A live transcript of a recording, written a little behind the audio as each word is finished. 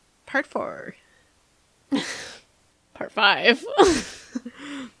Part 4. Part 5.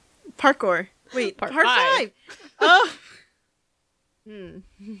 Parkour. Wait, Part 5. Oh.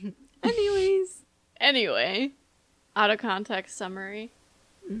 Anyway, out of context summary.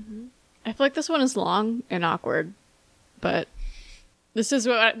 Mm-hmm. I feel like this one is long and awkward, but this is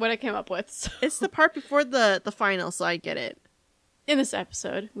what I came up with. So. It's the part before the final, so I get it. In this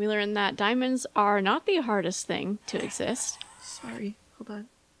episode, we learn that diamonds are not the hardest thing to exist. Sorry, hold on.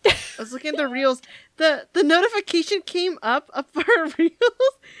 I was looking at the reels. The notification came up for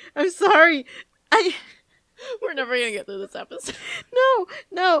reels. I'm sorry. We're never gonna get through this episode.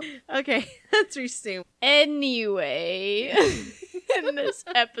 No. Okay, let's resume. Anyway, in this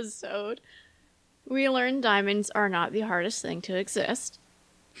episode, we learn diamonds are not the hardest thing to exist.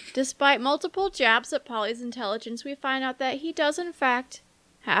 Despite multiple jabs at Polly's intelligence, we find out that he does in fact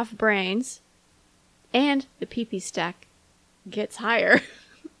have brains, and the pee-pee stack gets higher.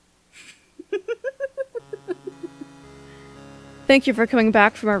 Thank you for coming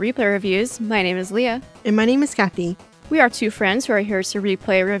back from our replay reviews. My name is Leah. And my name is Kathy. We are two friends who are here to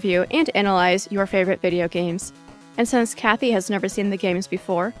replay, review, and analyze your favorite video games. And since Kathy has never seen the games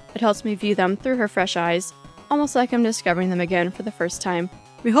before, it helps me view them through her fresh eyes, almost like I'm discovering them again for the first time.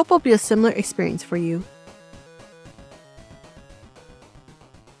 We hope it'll be a similar experience for you.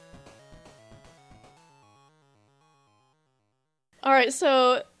 Alright,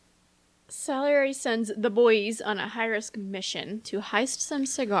 so Salieri sends the boys on a high-risk mission to heist some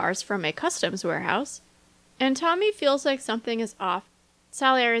cigars from a customs warehouse, and Tommy feels like something is off.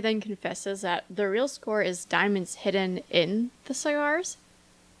 Salieri then confesses that the real score is diamonds hidden in the cigars,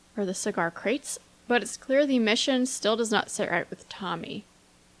 or the cigar crates, but it's clear the mission still does not sit right with Tommy.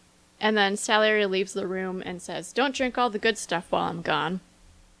 And then Salieri leaves the room and says, "Don't drink all the good stuff while I'm gone."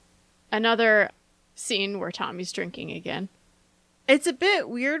 Another scene where Tommy's drinking again. It's a bit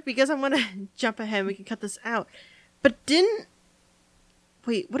weird because I'm going to jump ahead. We can cut this out. But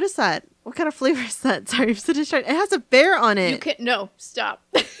wait, what is that? What kind of flavor is that? Sorry, I'm so distracted. It has a bear on it. No, stop.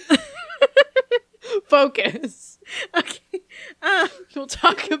 Focus. Okay. We'll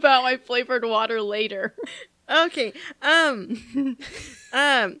talk about my flavored water later. Okay.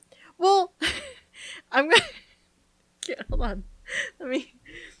 Well, I'm going to... Hold on. Let me...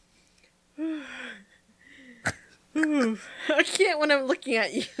 I can't when I'm looking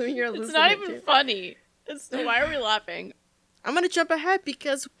at you and you're listening. It's not even funny. Why are we laughing? I'm going to jump ahead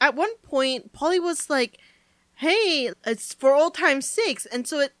because at one point, Polly was like, hey, it's for old time's sakes. And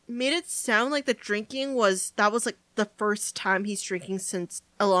so it made it sound like the drinking was like the first time he's drinking since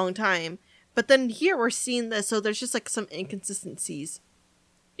a long time. But then here we're seeing this, so there's just like some inconsistencies.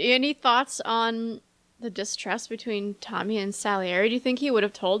 Any thoughts on the distrust between Tommy and Salieri? Do you think he would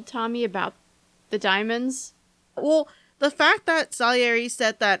have told Tommy about the diamonds? Well, the fact that Salieri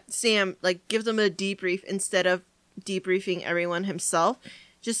said that Sam, gives them a debrief instead of debriefing everyone himself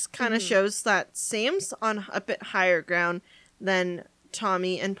just kind of shows that Sam's on a bit higher ground than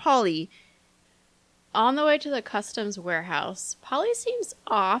Tommy and Polly. On the way to the customs warehouse, Polly seems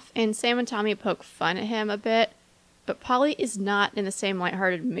off, and Sam and Tommy poke fun at him a bit, but Polly is not in the same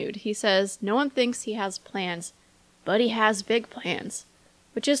lighthearted mood. He says no one thinks he has plans, but he has big plans,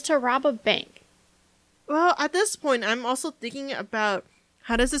 which is to rob a bank. Well, at this point, I'm also thinking about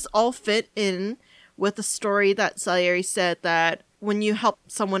how does this all fit in with the story that Salieri said that when you help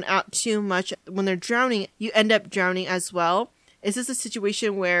someone out too much, when they're drowning, you end up drowning as well. Is this a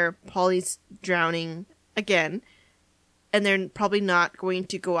situation where Polly's drowning again, and they're probably not going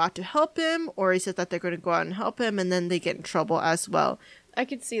to go out to help him, or is it that they're going to go out and help him and then they get in trouble as well? I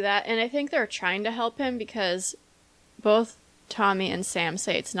could see that, and I think they're trying to help him because both Tommy and Sam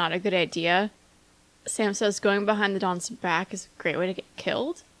say it's not a good idea. Sam says going behind the Don's back is a great way to get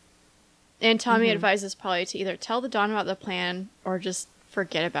killed. And Tommy advises Polly to either tell the Don about the plan or just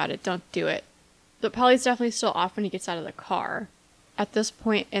forget about it. Don't do it. But Polly's definitely still off when he gets out of the car. At this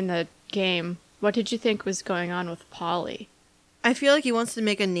point in the game, what did you think was going on with Polly? I feel like he wants to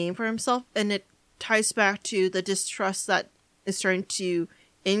make a name for himself, and it ties back to the distrust that is starting to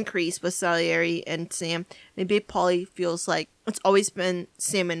increase with Salieri and Sam. Maybe Polly feels like it's always been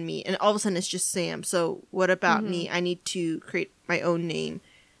Sam and me, and all of a sudden it's just Sam. So what about me? I need to create my own name.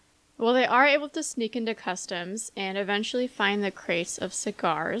 Well, they are able to sneak into customs and eventually find the crates of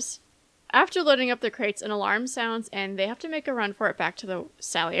cigars. After loading up the crates, an alarm sounds, and they have to make a run for it back to the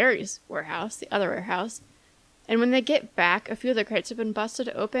Salieri's warehouse, the other warehouse. And when they get back, a few of the crates have been busted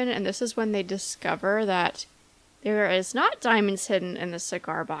open, and this is when they discover that there is not diamonds hidden in the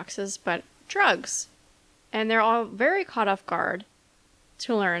cigar boxes, but drugs. And they're all very caught off guard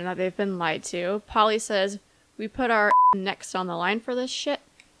to learn that they've been lied to. Polly says, "We put our necks on the line for this shit."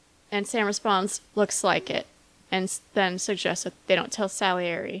 And Sam responds, looks like it, and then suggests that they don't tell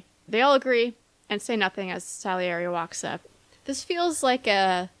Salieri. They all agree and say nothing as Salieri walks up. This feels like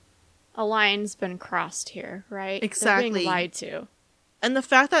a line's been crossed here, right? Exactly. They're being lied to. And the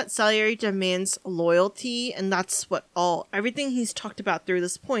fact that Salieri demands loyalty, and that's what everything he's talked about through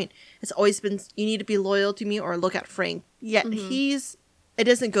this point, has always been, you need to be loyal to me or look at Frank. Yet it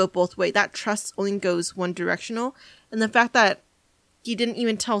doesn't go both ways. That trust only goes one directional. And the fact that he didn't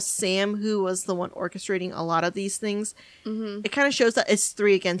even tell Sam, who was the one orchestrating a lot of these things, it kind of shows that it's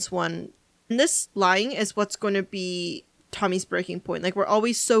 3 against 1. And this lying is what's going to be Tommy's breaking point. Like, we're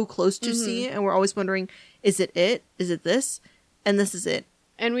always so close to seeing it, and we're always wondering, is it it? Is it this? And this is it.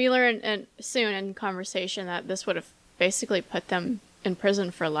 And we learn soon in conversation that this would have basically put them in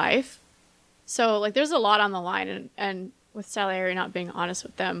prison for life. So, like, there's a lot on the line, and with Salieri not being honest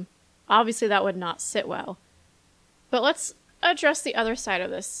with them, obviously that would not sit well. But let's address the other side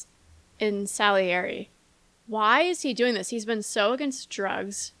of this in Salieri. Why is he doing this? He's been so against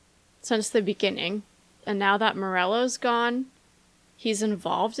drugs since the beginning, and now that Morello's gone, he's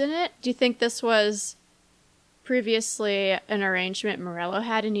involved in it. Do you think this was previously an arrangement Morello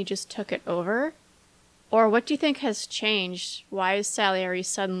had and he just took it over? Or what do you think has changed? Why is Salieri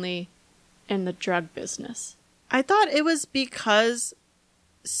suddenly in the drug business? I thought it was because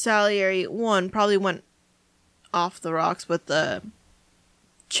Salieri, one, probably went off the rocks with the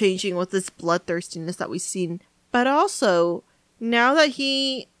changing with this bloodthirstiness that we've seen. But also, now that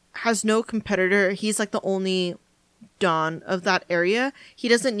he has no competitor, he's like the only Don of that area, he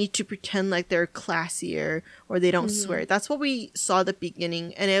doesn't need to pretend like they're classier or they don't swear. That's what we saw at the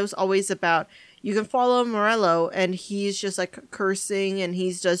beginning, and it was always about, you can follow Morello and he's just like cursing and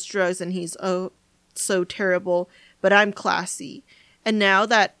he does drugs and he's so terrible, but I'm classy. And now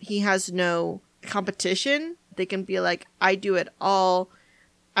that he has no competition, they can be like, I do it all,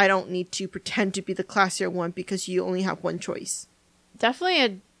 I don't need to pretend to be the classier one because you only have one choice. Definitely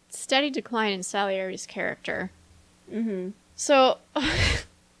a steady decline in Salieri's character. So,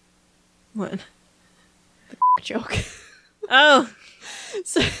 what? The joke. Oh.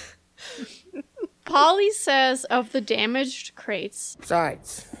 So, Polly says of the damaged crates.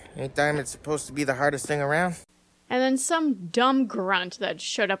 Besides, ain't diamond supposed to be the hardest thing around? And then some dumb grunt that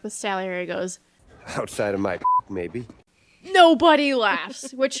showed up with Salieri goes, outside of my maybe. Nobody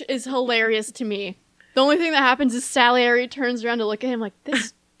laughs, which is hilarious to me. The only thing that happens is Salieri turns around to look at him like,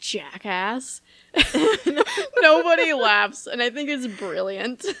 this jackass. Nobody laughs, and I think it's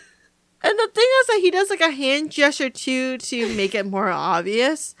brilliant. And the thing is that he does like a hand gesture too to make it more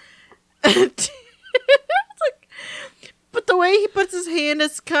obvious. It's like, but the way he puts his hand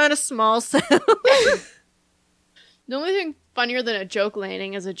is kind of small sound. The only thing funnier than a joke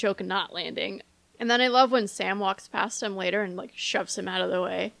landing is a joke not landing. And then I love when Sam walks past him later and like shoves him out of the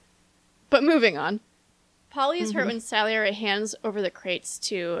way. But moving on. Polly is hurt when Salieri hands over the crates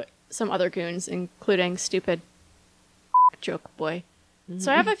to some other goons, including stupid joke boy.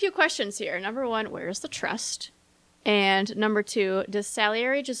 So I have a few questions here. Number 1, where's the trust? And number 2, does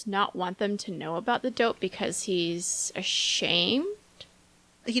Salieri just not want them to know about the dope because he's ashamed?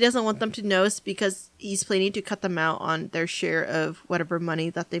 He doesn't want them to know it's because he's planning to cut them out on their share of whatever money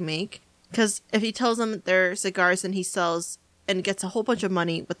that they make. Because if he tells them they're cigars and he sells and gets a whole bunch of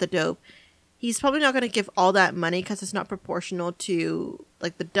money with the dope, he's probably not going to give all that money because it's not proportional to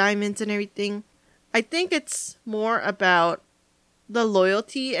like the diamonds and everything. I think it's more about the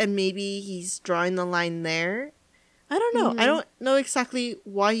loyalty and maybe he's drawing the line there. I don't know. I don't know exactly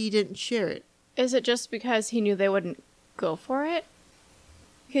why he didn't share it. Is it just because he knew they wouldn't go for it?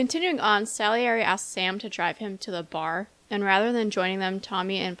 Continuing on, Salieri asks Sam to drive him to the bar, and rather than joining them,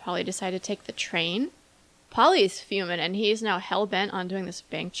 Tommy and Polly decide to take the train. Polly is fuming, and he's now hell-bent on doing this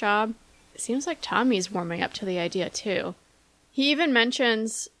bank job. It seems like Tommy's warming up to the idea, too. He even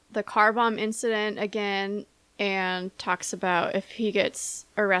mentions the car bomb incident again, and talks about if he gets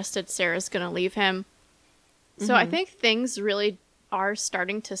arrested, Sarah's gonna leave him. So I think things really are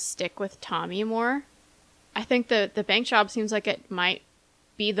starting to stick with Tommy more. I think the bank job seems like it might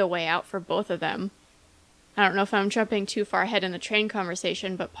be the way out for both of them. I don't know if I'm jumping too far ahead in the train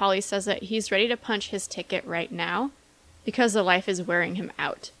conversation, but Polly says that he's ready to punch his ticket right now because the life is wearing him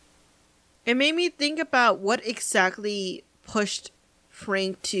out. It made me think about what exactly pushed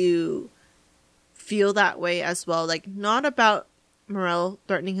Frank to feel that way as well. Like, not about Morel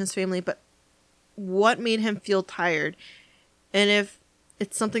threatening his family, but what made him feel tired. And if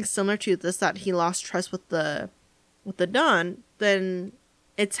it's something similar to this, that he lost trust with the Don, then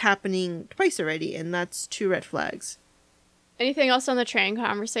it's happening twice already, and that's 2 red flags. Anything else on the train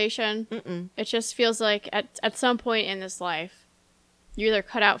conversation? Mm-mm. It just feels like at some point in this life, You're either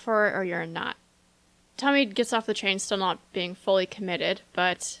cut out for it or you're not. Tommy gets off the train still not being fully committed,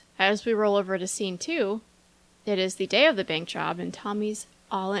 but as we roll over to scene 2, it is the day of the bank job and Tommy's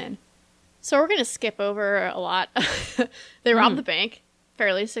all in. So we're going to skip over a lot. They rob the bank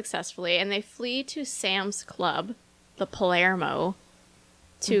fairly successfully and they flee to Sam's club, the Palermo,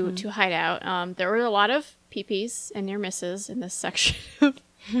 to hide out. There were a lot of peepees and near misses in this section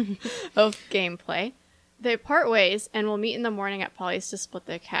of gameplay. They part ways and will meet in the morning at Polly's to split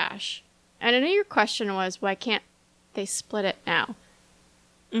their cash. And I know your question was, why can't they split it now?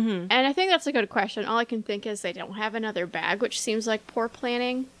 And I think that's a good question. All I can think is they don't have another bag, which seems like poor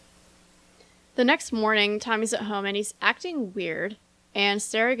planning. The next morning, Tommy's at home and he's acting weird, and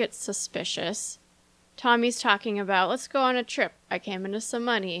Sarah gets suspicious. Tommy's talking about, let's go on a trip. I came into some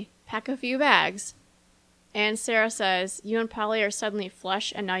money. Pack a few bags. And Sarah says, you and Polly are suddenly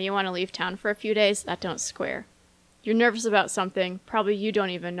flush and now you want to leave town for a few days? That don't square. You're nervous about something. Probably you don't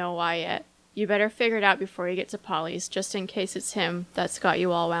even know why yet. You better figure it out before you get to Polly's, just in case it's him that's got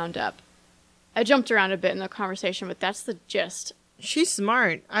you all wound up. I jumped around a bit in the conversation, but that's the gist. She's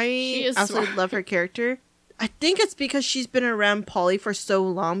smart. I absolutely love her character. I think it's because she's been around Polly for so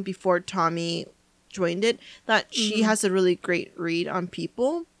long before Tommy joined it that she has a really great read on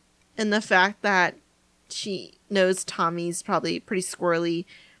people. And the fact that she knows Tommy's probably pretty squirrely.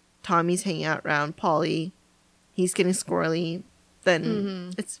 Tommy's hanging out around Polly. He's getting squirrely.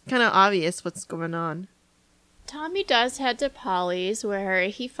 Then it's kind of obvious what's going on. Tommy does head to Polly's where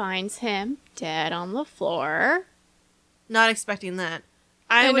he finds him dead on the floor. Not expecting that.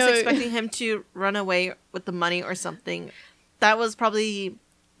 I was expecting him to run away with the money or something. That was probably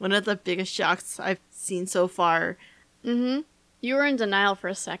one of the biggest shocks I've seen so far. You were in denial for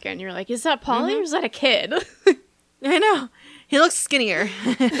a second. You're like, is that Polly or is that a kid? I know. He looks skinnier.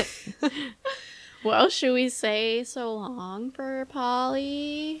 Well, should we say so long for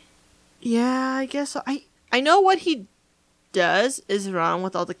Polly? Yeah, I guess so. I know what he does is wrong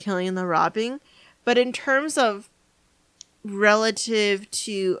with all the killing and the robbing, but in terms of relative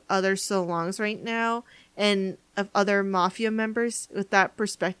to other so longs right now and of other mafia members with that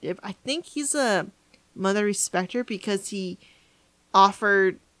perspective, I think he's a mother respecter because he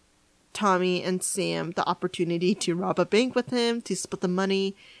offered Tommy and Sam the opportunity to rob a bank with him, to split the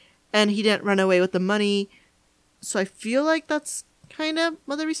money, and he didn't run away with the money. So I feel like that's kind of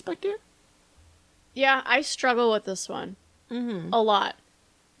mother respecter. Yeah, I struggle with this one a lot.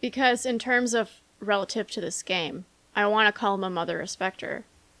 Because in terms of relative to this game, I want to call him a mother respecter.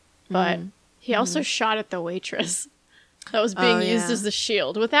 But he also shot at the waitress that was being used as the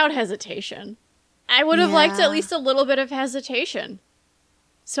shield without hesitation. I would have liked at least a little bit of hesitation.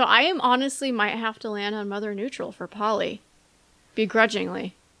 So I am honestly might have to land on mother neutral for Polly.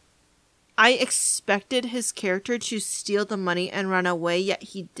 Begrudgingly. I expected his character to steal the money and run away, yet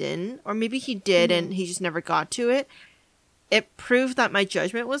he didn't. Or maybe he did and he just never got to it. It proved that my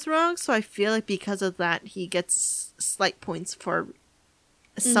judgment was wrong, so I feel like because of that, he gets slight points for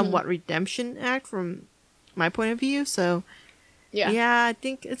a somewhat redemption act from my point of view. So, yeah, I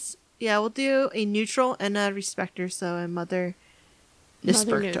think it's... Yeah, we'll do a neutral and a respecter, so a mother...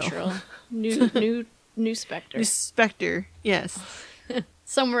 Mother neutral. New specter. Respecter, yes.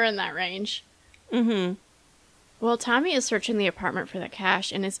 Somewhere in that range. Well, Tommy is searching the apartment for the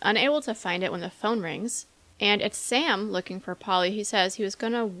cash and is unable to find it when the phone rings. And it's Sam looking for Polly. He says he was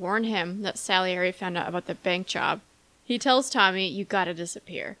going to warn him that Salieri found out about the bank job. He tells Tommy, you gotta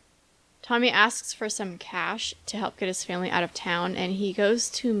disappear. Tommy asks for some cash to help get his family out of town, and he goes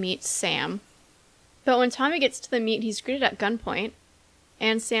to meet Sam. But when Tommy gets to the meet, he's greeted at gunpoint,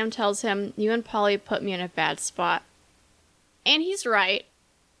 and Sam tells him, you and Polly put me in a bad spot. And he's right.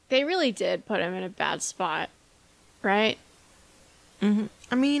 They really did put him in a bad spot. Right?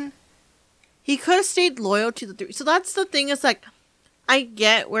 I mean, he could have stayed loyal to the three. So that's the thing, is like, I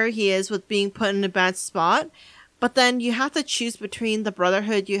get where he is with being put in a bad spot, but then you have to choose between the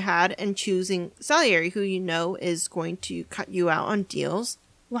brotherhood you had and choosing Salieri, who you know is going to cut you out on deals.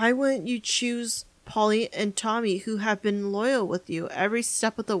 Why wouldn't you choose Polly and Tommy, who have been loyal with you every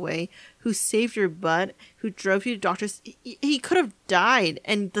step of the way, who saved your butt, who drove you to doctors? He could have died,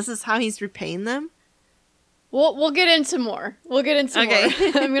 and this is how he's repaying them? We'll get into more. More.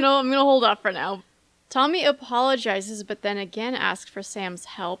 I'm gonna hold off for now. Tommy apologizes, but then again asks for Sam's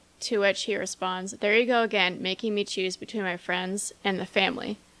help, to which he responds, there you go again, making me choose between my friends and the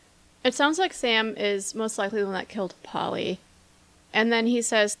family. It sounds like Sam is most likely the one that killed Polly. And then he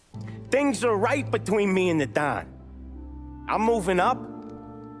says, things are right between me and the Don. I'm moving up,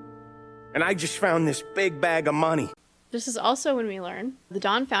 and I just found this big bag of money. This is also when we learn the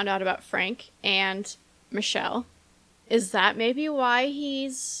Don found out about Frank and Michelle. Is that maybe why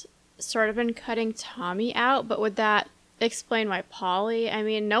he's sort of been cutting Tommy out? But would that explain why Polly? I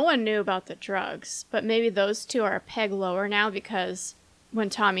mean, no one knew about the drugs, but maybe those two are a peg lower now because when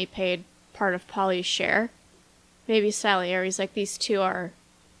Tommy paid part of Polly's share, maybe Salieri's like, these two are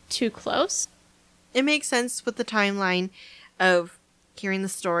too close. It makes sense with the timeline of hearing the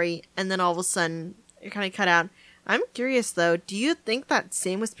story and then all of a sudden it kind of cut out. I'm curious though, do you think that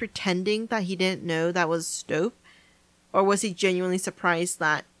Sam was pretending that he didn't know that was Stope? Or was he genuinely surprised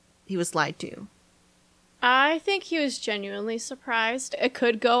that he was lied to? I think he was genuinely surprised. It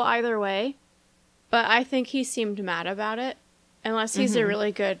could go either way, but I think he seemed mad about it, unless he's a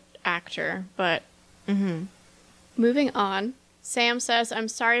really good actor. But moving on, Sam says, "I'm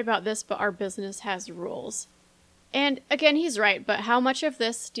sorry about this, but our business has rules." And again, he's right, but how much of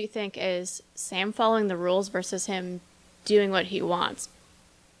this do you think is Sam following the rules versus him doing what he wants?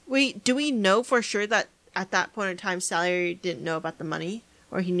 Wait, do we know for sure that at that point in time Salieri didn't know about the money?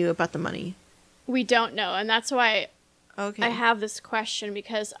 Or he knew about the money? We don't know, and that's why Okay. I have this question,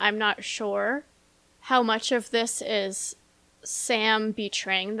 because I'm not sure how much of this is Sam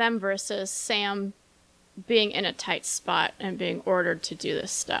betraying them versus Sam being in a tight spot and being ordered to do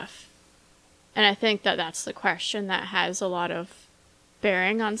this stuff. And I think that that's the question that has a lot of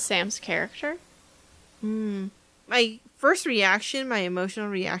bearing on Sam's character. My first reaction, my emotional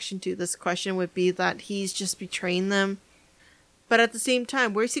reaction to this question would be that he's just betraying them. But at the same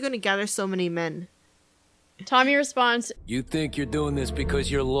time, where's he going to gather so many men? Tommy responds, You think you're doing this because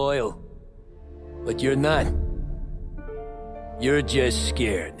you're loyal, but you're not. You're just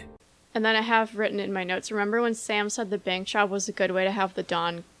scared. and then I have written in my notes, remember when Sam said the bank job was a good way to have the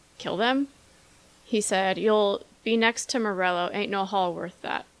Don kill them? He said, you'll be next to Morello, ain't no haul worth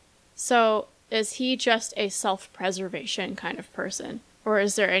that. So, is he just a self-preservation kind of person? Or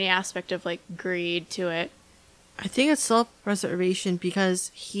is there any aspect of, like, greed to it? I think it's self-preservation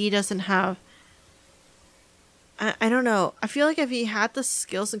because he doesn't have... I don't know. I feel like if he had the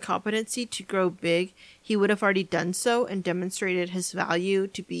skills and competency to grow big, he would have already done so and demonstrated his value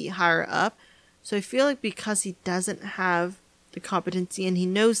to be higher up. So I feel like because he doesn't have the competency and he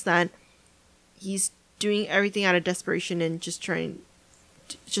knows that, he's doing everything out of desperation and just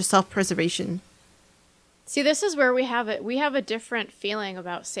self-preservation. See, this is where we have it. We have a different feeling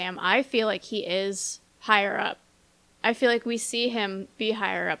about Sam. I feel like he is higher up. I feel like we see him be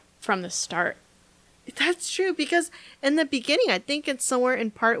higher up from the start. That's true, because in the beginning, I think it's somewhere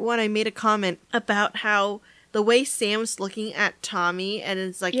in part 1, I made a comment about how the way Sam's looking at Tommy and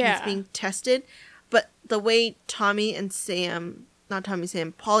it's like he's being tested, but the way Polly and Sam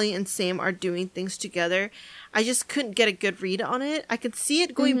are doing things together, I just couldn't get a good read on it. I could see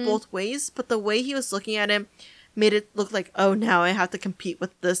it going both ways, but the way he was looking at him made it look like, oh, now I have to compete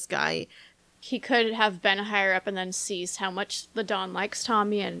with this guy. He could have been higher up and then sees how much the Don likes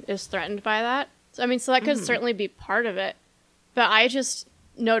Tommy and is threatened by that. So that could certainly be part of it. But I just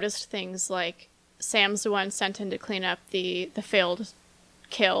noticed things like Sam's the one sent in to clean up the failed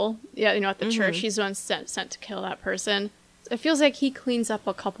kill. Yeah, at the church, he's the one sent to kill that person. It feels like he cleans up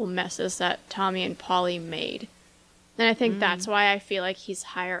a couple messes that Tommy and Polly made. And I think that's why I feel like he's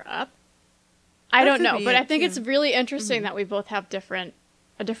higher up. I don't know, but I think it's really interesting that we both have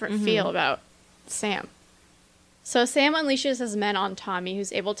a different feel about Sam. So Sam unleashes his men on Tommy,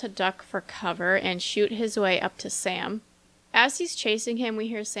 who's able to duck for cover and shoot his way up to Sam. As he's chasing him, we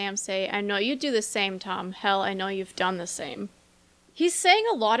hear Sam say, I know you'd do the same, Tom. Hell, I know you've done the same. He's saying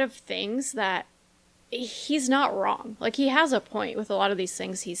a lot of things that he's not wrong. Like, he has a point with a lot of these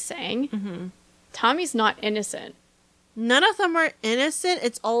things he's saying. Tommy's not innocent. None of them are innocent.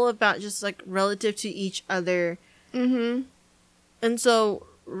 It's all about just, like, relative to each other. And so,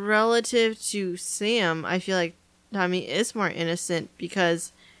 relative to Sam, I feel like Tommy is more innocent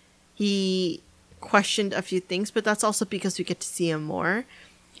because he questioned a few things, but that's also because we get to see him more.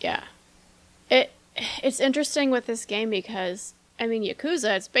 Yeah. It's interesting with this game because,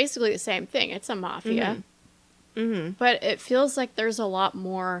 Yakuza, it's basically the same thing. It's a mafia. But it feels like there's a lot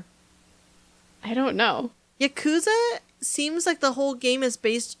more... I don't know. Yakuza seems like the whole game is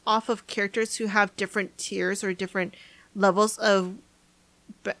based off of characters who have different tiers or different levels of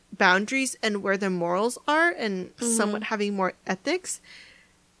boundaries and where their morals are and somewhat having more ethics.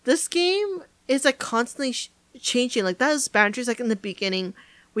 This game is like constantly changing. Like those boundaries, like in the beginning,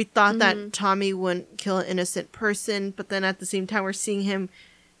 we thought that Tommy wouldn't kill an innocent person, but then at the same time we're seeing him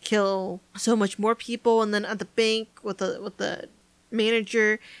kill so much more people. And then at the bank with the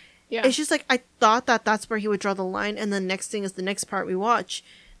manager, it's just like I thought that that's where he would draw the line. And the next thing is the next part we watch,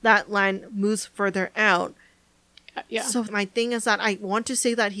 that line moves further out. Yeah. So my thing is that I want to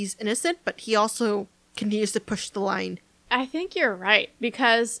say that he's innocent, but he also continues to push the line. I think you're right,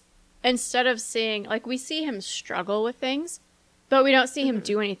 because instead of seeing, like, we see him struggle with things, but we don't see him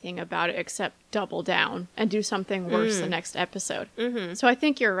do anything about it except double down and do something worse the next episode. So I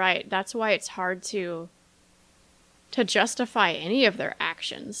think you're right. That's why it's hard to justify any of their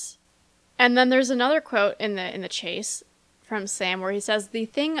actions. And then there's another quote in the chase from Sam where he says, "The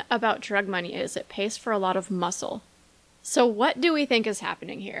thing about drug money is it pays for a lot of muscle." So what do we think is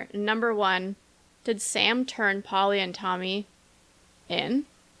happening here? Number one, did Sam turn Polly and Tommy in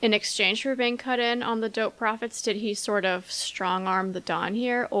exchange for being cut in on the dope profits? Did he sort of strong-arm the Don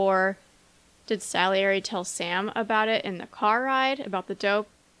here? Or did Salieri tell Sam about it in the car ride, about the dope,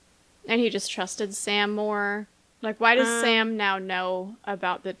 and he just trusted Sam more? Like, why does Sam now know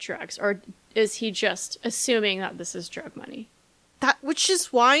about the drugs? Or is he just assuming that this is drug money? Which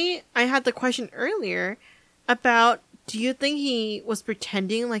is why I had the question earlier about, do you think he was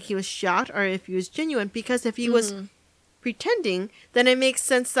pretending like he was shocked or if he was genuine? Because if he was pretending, then it makes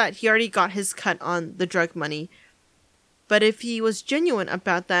sense that he already got his cut on the drug money. But if he was genuine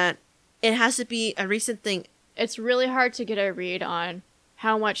about that, it has to be a recent thing. It's really hard to get a read on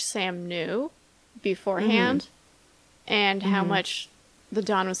how much Sam knew beforehand and how much the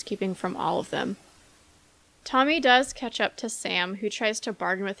Don was keeping from all of them. Tommy does catch up to Sam, who tries to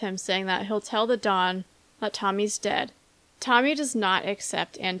bargain with him, saying that he'll tell the Don that Tommy's dead. Tommy does not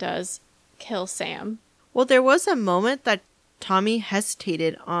accept and does kill Sam. Well, there was a moment that Tommy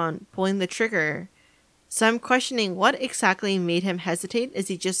hesitated on pulling the trigger. So I'm questioning what exactly made him hesitate. Is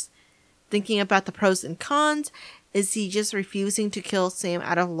he just thinking about the pros and cons? Is he just refusing to kill Sam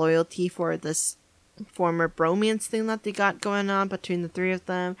out of loyalty for this former bromance thing that they got going on between the three of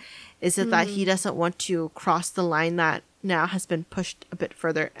them? Is it that he doesn't want to cross the line that now has been pushed a bit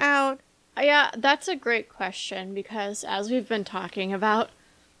further out? Yeah, that's a great question, because as we've been talking about,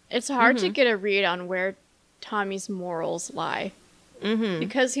 it's hard to get a read on where Tommy's morals lie.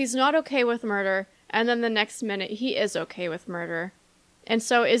 Because he's not okay with murder, and then the next minute he is okay with murder. And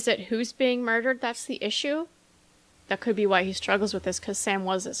so is it who's being murdered that's the issue? That could be why he struggles with this, because Sam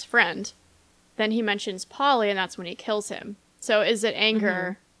was his friend. Then he mentions Polly, and that's when he kills him. So is it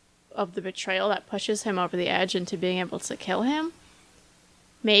anger of the betrayal that pushes him over the edge into being able to kill him?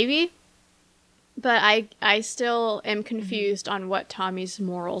 Maybe. But I still am confused on what Tommy's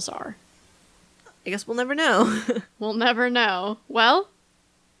morals are. I guess we'll never know. We'll never know. Well,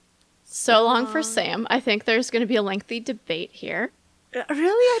 so long for Sam. I think there's going to be a lengthy debate here. Really?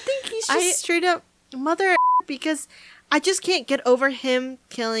 I think he's just straight up mother because I just can't get over him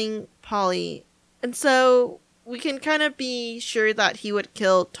killing Polly. And so we can kind of be sure that he would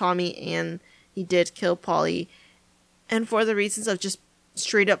kill Tommy and he did kill Polly. And for the reasons of just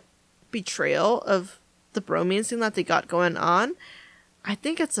straight up betrayal of the bromance thing that they got going on, I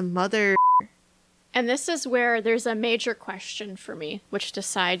think it's a mother. And this is where there's a major question for me, which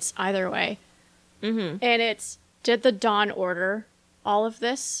decides either way. And it's, did the Don order all of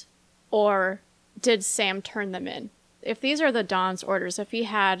this, or did Sam turn them in? If these are the Don's orders, if he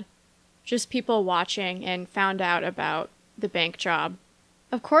had just people watching and found out about the bank job,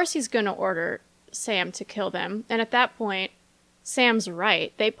 of course he's going to order Sam to kill them. And at that point, Sam's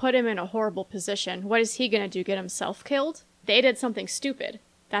right. They put him in a horrible position. What is he going to do, get himself killed? They did something stupid.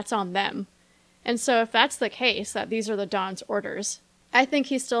 That's on them. And so if that's the case, that these are the Don's orders, I think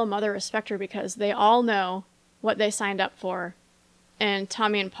he's still a mother respecter because they all know what they signed up for. And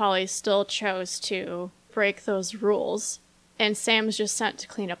Tommy and Polly still chose to break those rules. And Sam's just sent to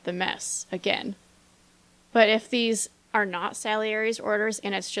clean up the mess again. But if these are not Salieri's orders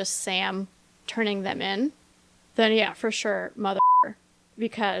and it's just Sam turning them in, then yeah, for sure, mother.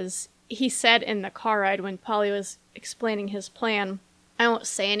 Because he said in the car ride when Polly was explaining his plan, I won't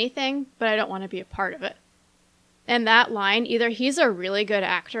say anything, but I don't want to be a part of it. And that line, either he's a really good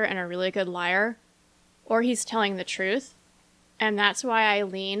actor and a really good liar, or he's telling the truth. And that's why I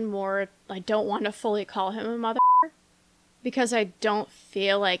lean more, I don't want to fully call him a mother, because I don't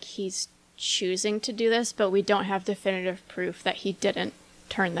feel like he's choosing to do this, but we don't have definitive proof that he didn't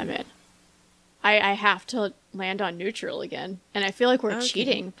turn them in. I have to land on neutral again, and I feel like we're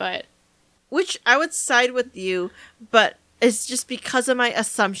cheating, but... Which I would side with you, but it's just because of my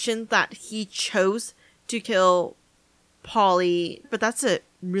assumption that he chose to kill Polly, but that's a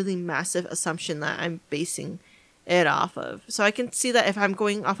really massive assumption that I'm basing it off of. So I can see that if I'm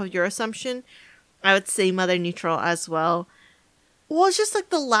going off of your assumption, I would say mother neutral as well. Well, it's just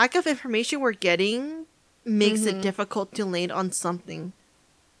like the lack of information we're getting makes it difficult to land on something.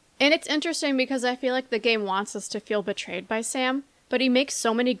 And it's interesting because I feel like the game wants us to feel betrayed by Sam, but he makes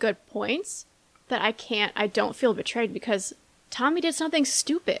so many good points that I don't feel betrayed because Tommy did something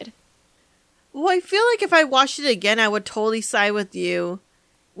stupid. Well, I feel like if I watched it again, I would totally side with you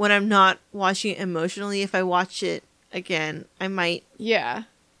when I'm not watching it emotionally. If I watch it again, I might. Yeah.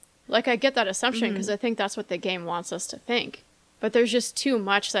 Like, I get that assumption because I think that's what the game wants us to think. But there's just too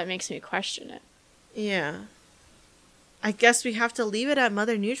much that makes me question it. Yeah. I guess we have to leave it at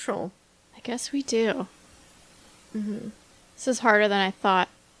Mother Neutral. I guess we do. This is harder than I thought.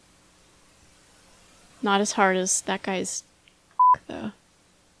 Not as hard as that guy's though.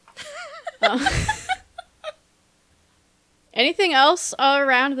 Anything else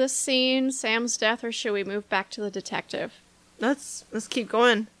around this scene, Sam's death, or should we move back to the detective? Let's keep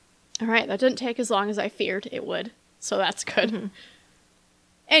going. All right, that didn't take as long as I feared it would, so that's good.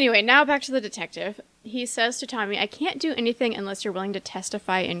 Anyway, now back to the detective. He says to Tommy, I can't do anything unless you're willing to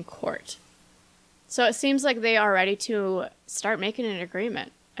testify in court. So it seems like they are ready to start making an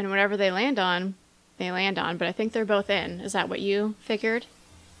agreement. And whatever they land on, but I think they're both in. Is that what you figured?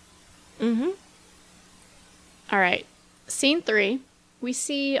 Mm-hmm. All right. Scene 3. We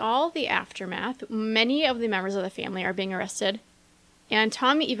see all the aftermath. Many of the members of the family are being arrested. And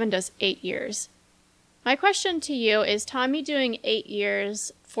Tommy even does 8 years. My question to you, is Tommy doing 8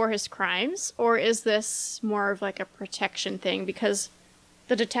 years for his crimes? Or is this more of like a protection thing? Because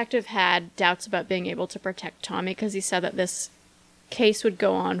the detective had doubts about being able to protect Tommy because he said that this case would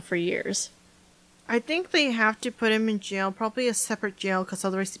go on for years. I think they have to put him in jail, probably a separate jail, because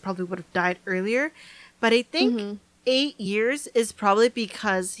otherwise he probably would have died earlier. But I think 8 years is probably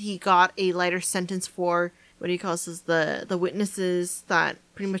because he got a lighter sentence for, what he calls the witnesses that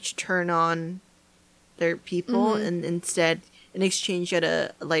pretty much turn on their people, and instead, in exchange, get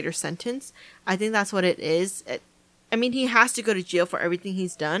a lighter sentence. I think that's what it is. I mean, he has to go to jail for everything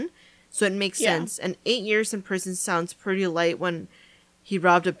he's done, so it makes sense. And 8 years in prison sounds pretty light when he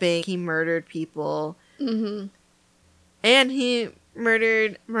robbed a bank, he murdered people, and he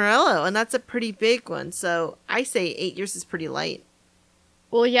murdered Morello, and that's a pretty big one. So I say 8 years is pretty light.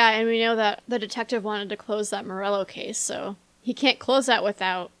 Well, yeah, and we know that the detective wanted to close that Morello case, so he can't close that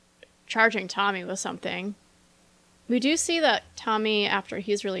without charging Tommy with something. We do see that Tommy, after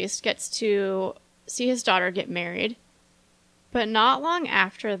he's released, gets to see his daughter get married. But not long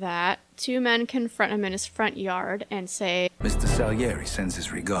after that, 2 men confront him in his front yard and say, Mr. Salieri sends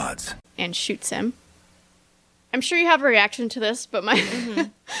his regards. And shoots him. I'm sure you have a reaction to this, but my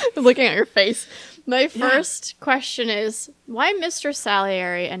looking at your face, my first question is, why Mr.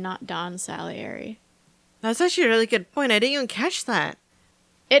 Salieri and not Don Salieri? That's actually a really good point. I didn't even catch that.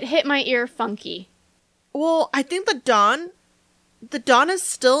 It hit my ear funky. Well, I think the Don is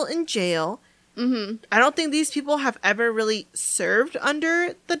still in jail. I don't think these people have ever really served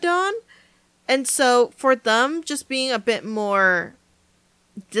under the Don. And so for them just being a bit more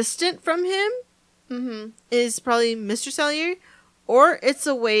distant from him is probably Mr. Salieri. Or it's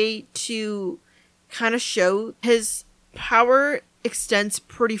a way to kind of show his power extends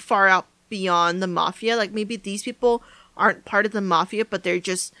pretty far out beyond the Mafia. Like maybe these people aren't part of the Mafia, but they're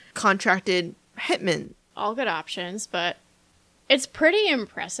just contracted hitmen. All good options, but it's pretty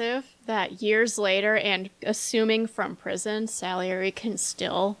impressive that years later, and assuming from prison, Salieri can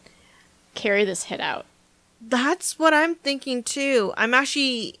still carry this hit out. That's what I'm thinking too. I'm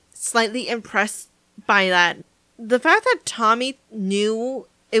actually slightly impressed by that. The fact that Tommy knew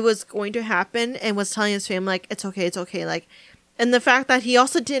it was going to happen and was telling his family, like, it's okay, like, and the fact that he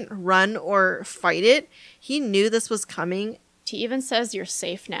also didn't run or fight it, he knew this was coming. He even says, you're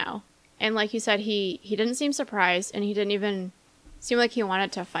safe now. And like you said, he didn't seem surprised, and he didn't even seem like he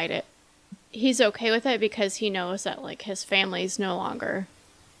wanted to fight it. He's okay with it because he knows that, like, his family's no longer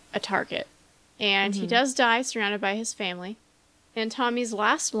a target. And he does die surrounded by his family. And Tommy's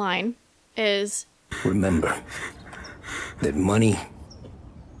last line is, Remember that money,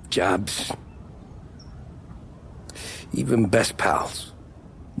 jobs, even best pals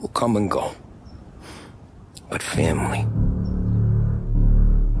will come and go. But family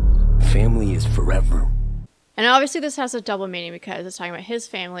is forever. And obviously this has a double meaning because it's talking about his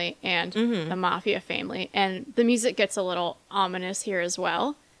family and the Mafia family. And the music gets a little ominous here as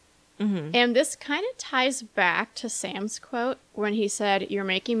well. And this kind of ties back to Sam's quote when he said, you're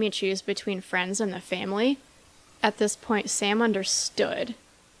making me choose between friends and the family. At this point, Sam understood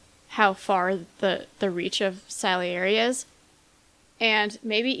how far the reach of Salieri is. And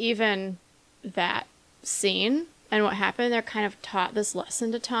maybe even that scene and what happened there kind of taught this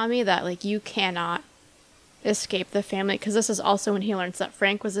lesson to Tommy that, like, you cannot escape the family. Because this is also when he learns that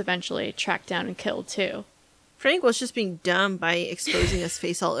Frank was eventually tracked down and killed too. Frank was just being dumb by exposing his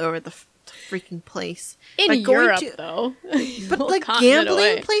face all over the freaking place. In Europe, though. But like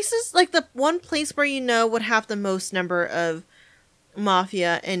gambling places, like the one place where would have the most number of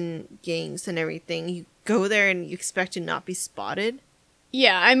mafia and gangs and everything, you go there and you expect to not be spotted.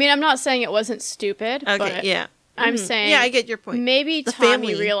 Yeah, I mean, I'm not saying it wasn't stupid. Okay, but yeah. I'm saying... Yeah, I get your point. Maybe The Tommy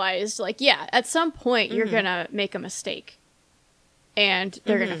family. realized, like, yeah, at some point you're gonna make a mistake. And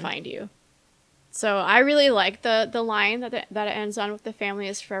they're gonna find you. So I really like the line that it ends on with the family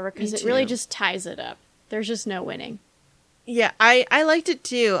is forever, because it really just ties it up. There's just no winning. Yeah, I liked it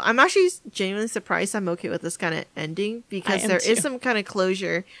too. I'm actually genuinely surprised I'm okay with this kind of ending, because there is some kind of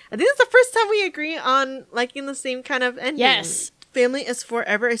closure. I think it's the first time we agree on liking the same kind of ending. Yes. Family is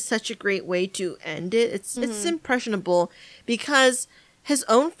Forever is such a great way to end it. It's impressionable, because his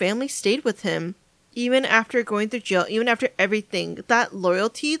own family stayed with him even after going through jail, even after everything. That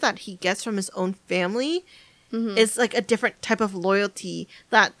loyalty that he gets from his own family is like a different type of loyalty,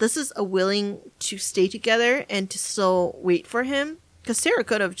 that this is a willing to stay together and to still wait for him. Because Sarah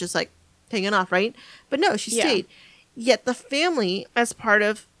could have just like taken off, right? But no, she stayed. Yet the family, as part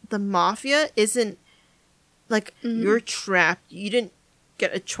of the mafia, isn't like you're trapped. You didn't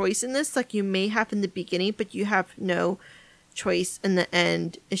get a choice in this, like you may have in the beginning, but you have no choice in the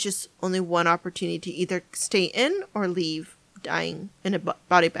end. It's just only one opportunity to either stay in or leave dying in a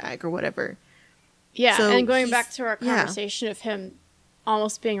body bag or whatever. Yeah, So and going back to our conversation of him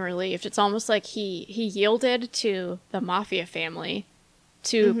almost being relieved, it's almost like he yielded to the mafia family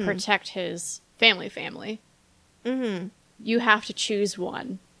to protect his family. You have to choose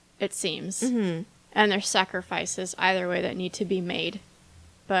one, it seems. And there's sacrifices either way that need to be made.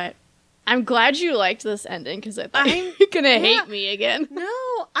 But I'm glad you liked this ending, because I thought you were going to hate me again.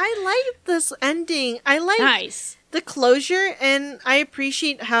 No, I like this ending. I like the closure, and I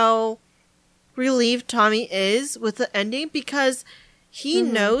appreciate how relieved Tommy is with the ending, because he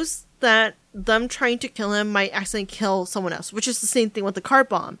knows that them trying to kill him might accidentally kill someone else, which is the same thing with the car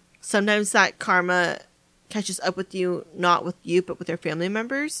bomb. Sometimes that karma catches up with you, not with you, but with your family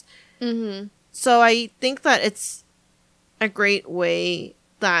members. So I think that it's a great way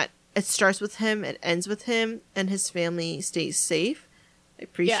that it starts with him, it ends with him, and his family stays safe. I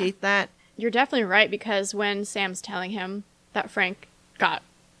appreciate that. You're definitely right, because when Sam's telling him that Frank got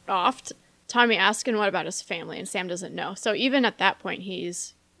offed, Tommy asks him what about his family, and Sam doesn't know. So even at that point,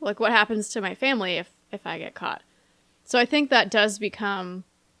 he's like, what happens to my family if I get caught? So I think that does become,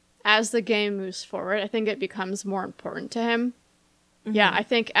 as the game moves forward, I think it becomes more important to him. Yeah, I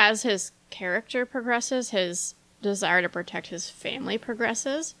think as his character progresses, his desire to protect his family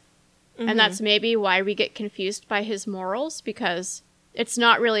progresses. And that's maybe why we get confused by his morals, because it's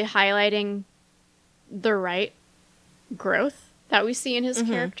not really highlighting the right growth that we see in his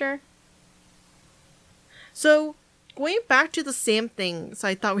character. So, going back to the Sam thing, so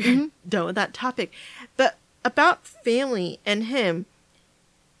I thought we were done with that topic. But about family and him,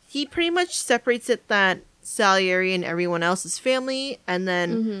 he pretty much separates it that Salieri and everyone else is family, and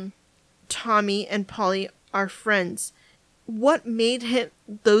then Tommy and Polly are friends. What made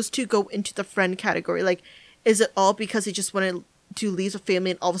those two go into the friend category? Like, is it all because he just wanted to leave the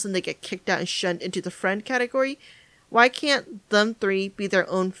family and all of a sudden they get kicked out and shunned into the friend category? Why can't them three be their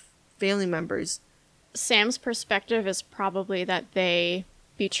own family members? Sam's perspective is probably that they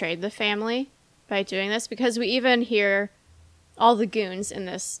betrayed the family by doing this, because we even hear all the goons in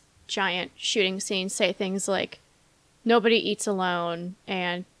this giant shooting scene say things like, nobody eats alone,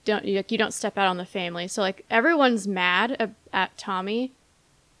 and you don't step out on the family. So like everyone's mad at Tommy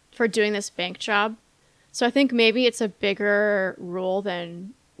for doing this bank job. So I think maybe it's a bigger rule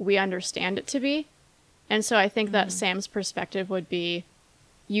than we understand it to be. And so I think that Sam's perspective would be,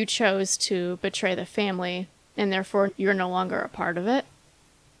 you chose to betray the family, and therefore you're no longer a part of it.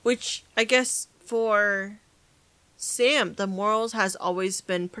 Which, I guess, for Sam, the morals has always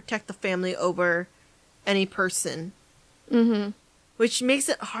been protect the family over any person. Which makes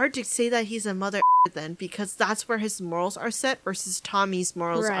it hard to say that he's a mother then, because that's where his morals are set, versus Tommy's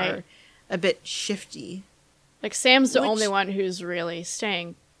morals are a bit shifty. Like, Sam's the only one who's really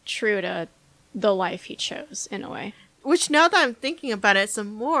staying true to the life he chose, in a way. Which, now that I'm thinking about it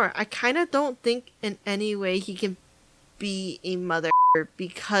some more, I kind of don't think in any way he can be a mother,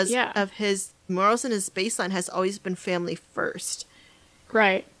 because of his morals, and his baseline has always been family first.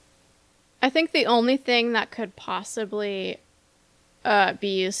 Right. I think the only thing that could possibly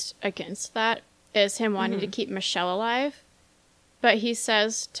be used against that is him wanting to keep Michelle alive. But he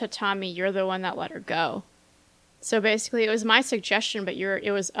says to Tommy, you're the one that let her go. So basically, it was my suggestion, but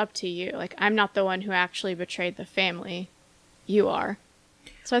it was up to you. Like, I'm not the one who actually betrayed the family. You are.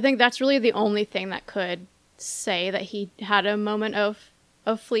 So I think that's really the only thing that could say that he had a moment of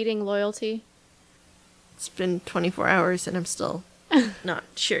fleeting loyalty. It's been 24 hours and I'm still not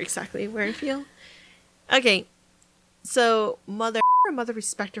sure exactly where I feel. Okay. So, mother or mother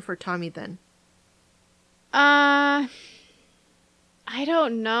respecter for Tommy then? I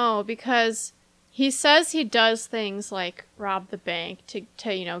don't know, because he says he does things like rob the bank to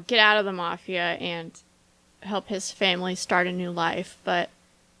get out of the mafia and help his family start a new life, but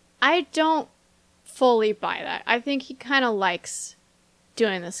I don't fully buy that. I think he kind of likes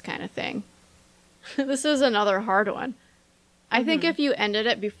doing this kind of thing. This is another hard one. I think if you ended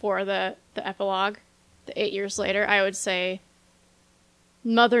it before the epilogue, the 8 years later, I would say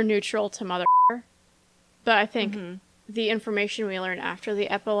mother neutral to mother. But I think the information we learn after the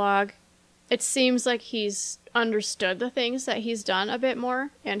epilogue, it seems like he's understood the things that he's done a bit more,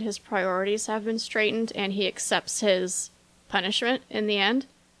 and his priorities have been straightened, and he accepts his punishment in the end.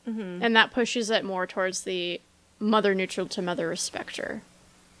 And that pushes it more towards the mother neutral to mother respecter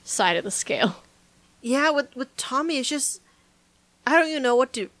side of the scale. Yeah, with Tommy, it's just, I don't even know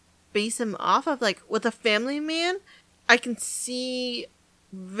what to base him off of. Like, with a family man, I can see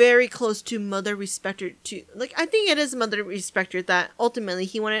very close to mother respecter to, like, I think it is mother respecter that ultimately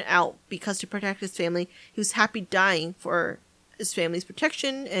he wanted out because to protect his family. He was happy dying for his family's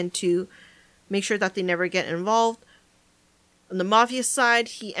protection and to make sure that they never get involved. On the mafia side,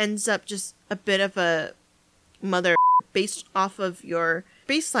 he ends up just a bit of a mother based off of your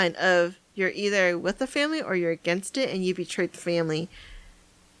baseline of you're either with the family or you're against it and you betrayed the family.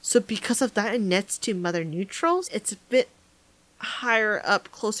 So because of that, it nets to mother neutrals. It's a bit higher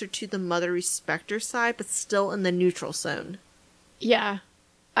up, closer to the mother respecter side, but still in the neutral zone. Yeah,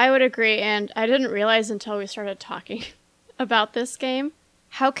 I would agree, and I didn't realize until we started talking about this game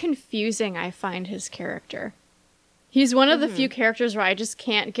how confusing I find his character. He's one of the few characters where I just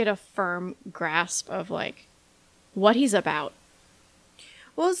can't get a firm grasp of, like, what he's about.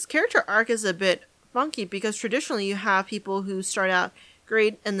 Well, his character arc is a bit funky because traditionally you have people who start out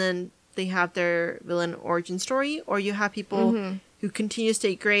great and then they have their villain origin story, or you have people who continue to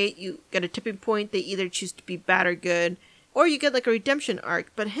stay great, you get a tipping point, they either choose to be bad or good, or you get like a redemption arc.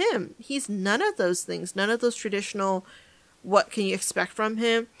 But he's none of those things, none of those traditional, what can you expect from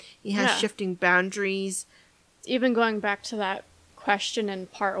him? He has shifting boundaries. Even going back to that question in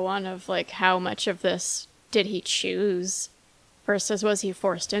part 1 of, like, how much of this did he choose versus was he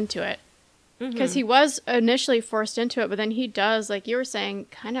forced into it? Because he was initially forced into it, but then he does, like you were saying,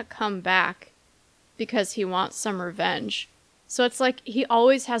 kind of come back because he wants some revenge. So it's like he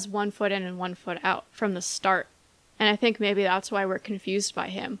always has one foot in and one foot out from the start. And I think maybe that's why we're confused by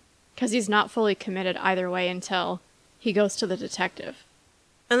him, because he's not fully committed either way until he goes to the detective.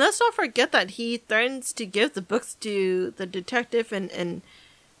 And let's not forget that he threatens to give the books to the detective and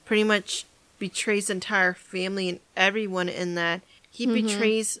pretty much betrays the entire family and everyone in that. He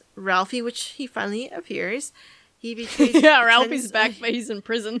betrays Ralphie, which he finally appears. He betrays Ralphie's back, but he's in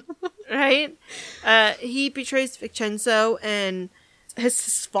prison. Right? He betrays Vincenzo and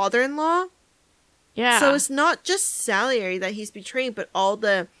his father-in-law. Yeah. So it's not just Salieri that he's betraying, but all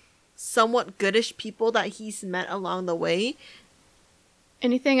the somewhat goodish people that he's met along the way.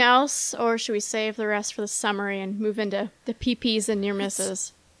 Anything else, or should we save the rest for the summary and move into the PPs and near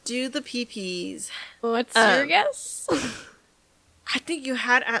misses? Do the PPs. What's your guess? I think you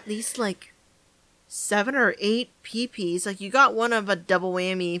had at least like 7 or 8 PPs. Like, you got one of a double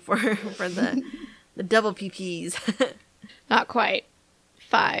whammy for the double PPs. Not quite.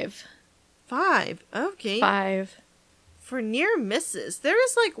 5. 5. Okay. 5. For near misses, there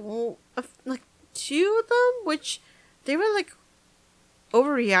is like 2 of them, which they were like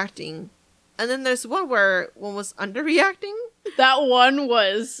overreacting. And then there's one where one was underreacting. That one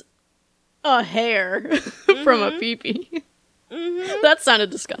was a hair from a pee-pee. That sounded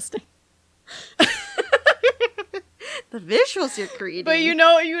disgusting. The visuals you're creating. But you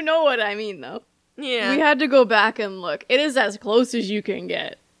know what I mean, though. Yeah. We had to go back and look. It is as close as you can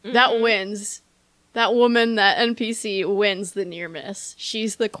get. That wins. That woman, that NPC, wins the near miss.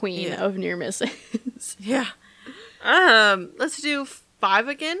 She's the queen of near misses. Yeah. Let's do 5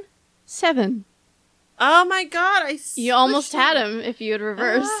 again. 7. Oh my god, You almost had him if you had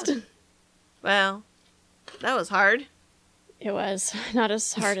reversed. Well, that was hard. It was. Not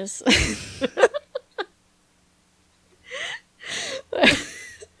as hard as...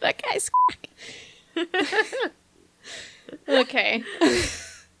 That guy's Okay.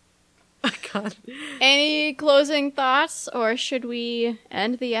 Oh god. Any closing thoughts, or should we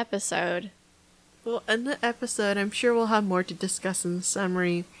end the episode? We'll end the episode. I'm sure we'll have more to discuss in the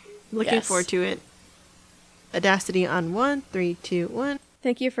summary. Looking forward to it. Audacity on 1, 3, 2, 1.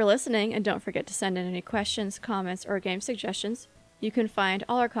 Thank you for listening, and don't forget to send in any questions, comments, or game suggestions. You can find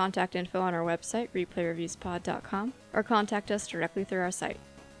all our contact info on our website, replayreviewspod.com, or contact us directly through our site.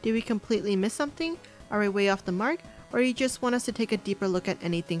 Did we completely miss something? Are we way off the mark? or you just want us to take a deeper look at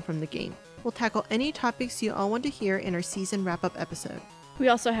anything from the game. We'll tackle any topics you all want to hear in our season wrap-up episode. We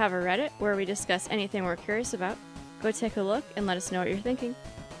also have a Reddit where we discuss anything we're curious about. Go take a look and let us know what you're thinking.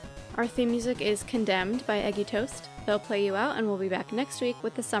 Our theme music is Condemned by Eggy Toast. They'll play you out, and we'll be back next week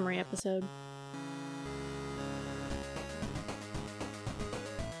with the summary episode.